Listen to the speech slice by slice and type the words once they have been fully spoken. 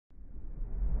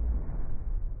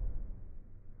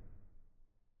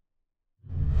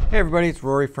Hey everybody, it's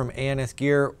Rory from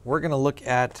ANSgear. We're going to look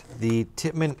at the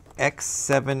Tippmann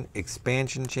X7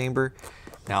 expansion chamber.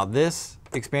 Now this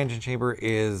expansion chamber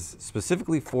is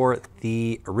specifically for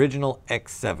the original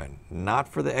X7, not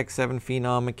for the X7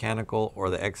 Phenom mechanical or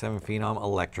the X7 Phenom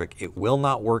electric. It will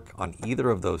not work on either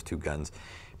of those two guns.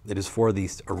 It is for the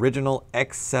original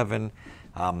X7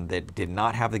 that did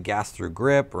not have the gas through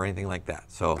grip or anything like that.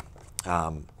 So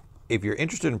if you're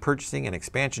interested in purchasing an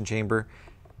expansion chamber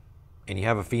and you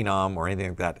have a Phenom or anything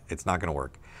like that, it's not going to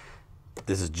work.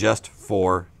 This is just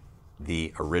for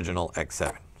the original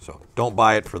X7. So don't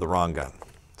buy it for the wrong gun.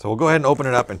 So we'll go ahead and open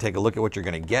it up and take a look at what you're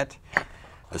going to get,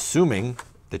 assuming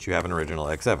that you have an original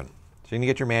X7. So you're going to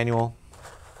get your manual.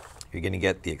 You're going to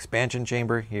get the expansion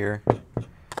chamber here. You're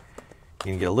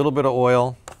going to get a little bit of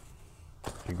oil.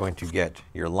 You're going to get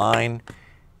your line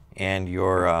and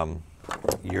your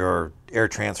air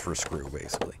transfer screw,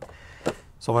 basically.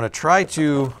 So I'm going to try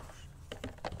to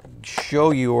show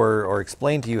you or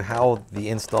explain to you how the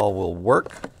install will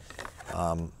work.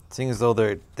 Seeing as though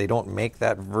they don't make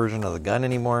that version of the gun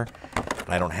anymore, and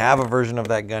I don't have a version of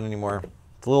that gun anymore,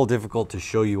 it's a little difficult to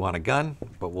show you on a gun,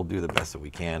 but we'll do the best that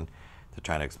we can to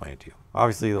try and explain it to you.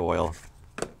 Obviously the oil,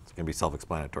 it's going to be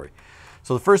self-explanatory.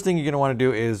 So the first thing you're going to want to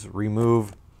do is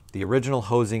remove the original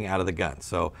hosing out of the gun.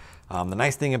 So the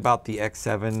nice thing about the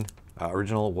X7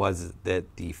 original was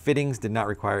that the fittings did not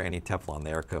require any Teflon.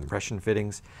 They are compression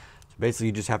fittings. So basically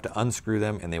you just have to unscrew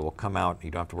them and they will come out.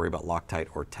 You don't have to worry about Loctite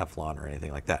or Teflon or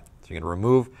anything like that. So you're going to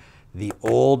remove the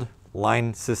old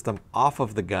line system off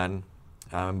of the gun.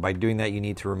 By doing that, you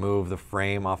need to remove the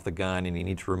frame off the gun, and you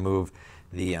need to remove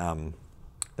the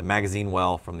magazine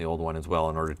well from the old one as well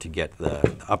in order to get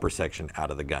the upper section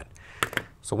out of the gun.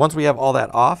 So once we have all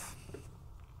that off,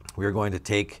 we are going to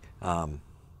take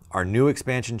our new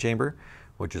expansion chamber,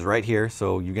 which is right here.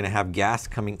 So you're going to have gas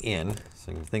coming in. So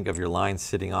you can think of your line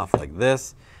sitting off like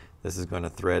this. This is going to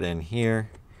thread in here.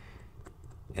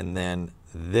 And then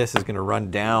this is going to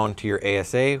run down to your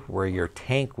ASA where your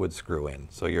tank would screw in.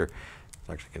 So it's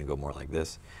actually going to go more like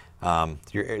this.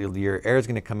 Your air is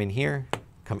going to come in here,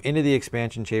 come into the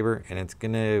expansion chamber, and it's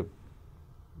going to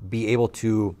be able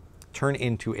to turn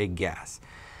into a gas.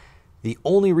 The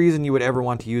only reason you would ever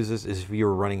want to use this is if you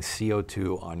were running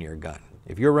CO2 on your gun.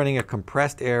 If you're running a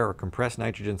compressed air or compressed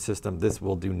nitrogen system, this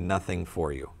will do nothing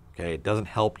for you. Okay? It doesn't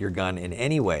help your gun in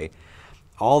any way.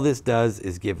 All this does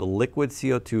is give a liquid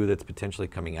CO2 that's potentially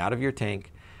coming out of your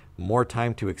tank more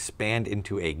time to expand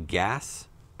into a gas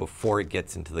before it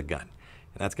gets into the gun.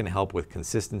 And that's going to help with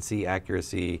consistency,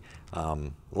 accuracy, a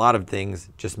lot of things,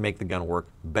 just make the gun work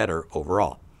better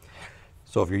overall.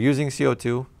 So if you're using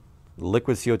CO2,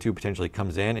 liquid CO2 potentially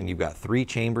comes in, and you've got 3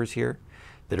 chambers here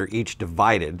that are each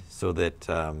divided so that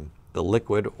the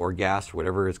liquid or gas,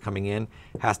 whatever is coming in,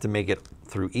 has to make it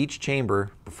through each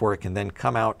chamber before it can then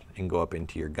come out and go up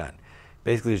into your gun.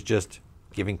 Basically, it's just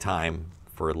giving time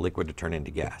for liquid to turn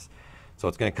into gas. So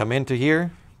it's going to come into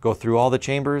here, go through all the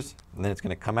chambers, and then it's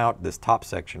going to come out this top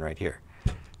section right here.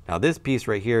 Now this piece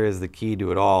right here is the key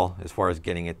to it all as far as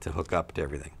getting it to hook up to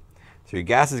everything. So your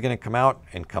gas is going to come out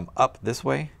and come up this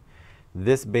way.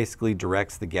 This basically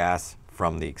directs the gas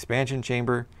from the expansion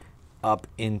chamber up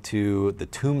into the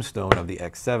tombstone of the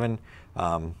X7,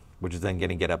 which is then going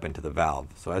to get up into the valve.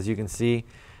 So as you can see,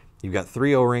 you've got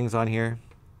 3 O-rings on here.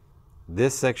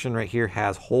 This section right here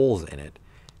has holes in it,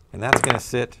 and that's going to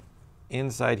sit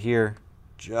inside here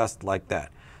just like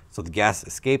that. So the gas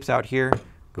escapes out here,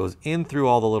 goes in through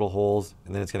all the little holes,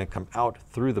 and then it's going to come out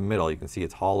through the middle. You can see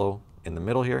it's hollow in the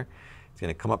middle here. It's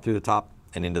going to come up through the top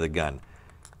and into the gun.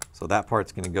 So that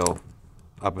part's going to go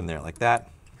up in there like that.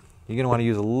 You're going to want to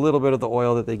use a little bit of the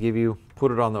oil that they give you,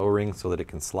 put it on the O-ring so that it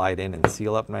can slide in and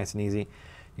seal up nice and easy.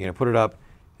 You're going to put it up,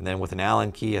 and then with an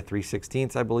Allen key, a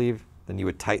 3/16, I believe, then you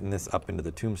would tighten this up into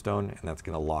the tombstone, and that's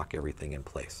going to lock everything in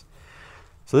place.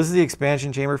 So this is the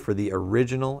expansion chamber for the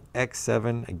original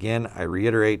X7. Again, I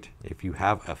reiterate, if you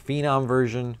have a Phenom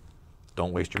version,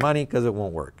 don't waste your money because it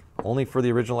won't work. Only for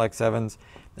the original X7s,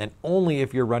 and only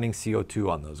if you're running CO2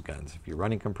 on those guns. If you're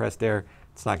running compressed air,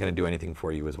 it's not going to do anything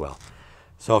for you as well.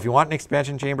 So if you want an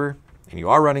expansion chamber and you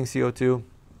are running CO2,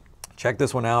 check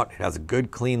this one out. It has a good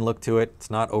clean look to it.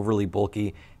 It's not overly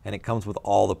bulky, and it comes with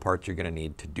all the parts you're going to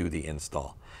need to do the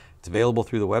install. It's available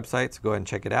through the website, so go ahead and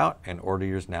check it out and order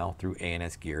yours now through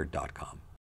ansgear.com.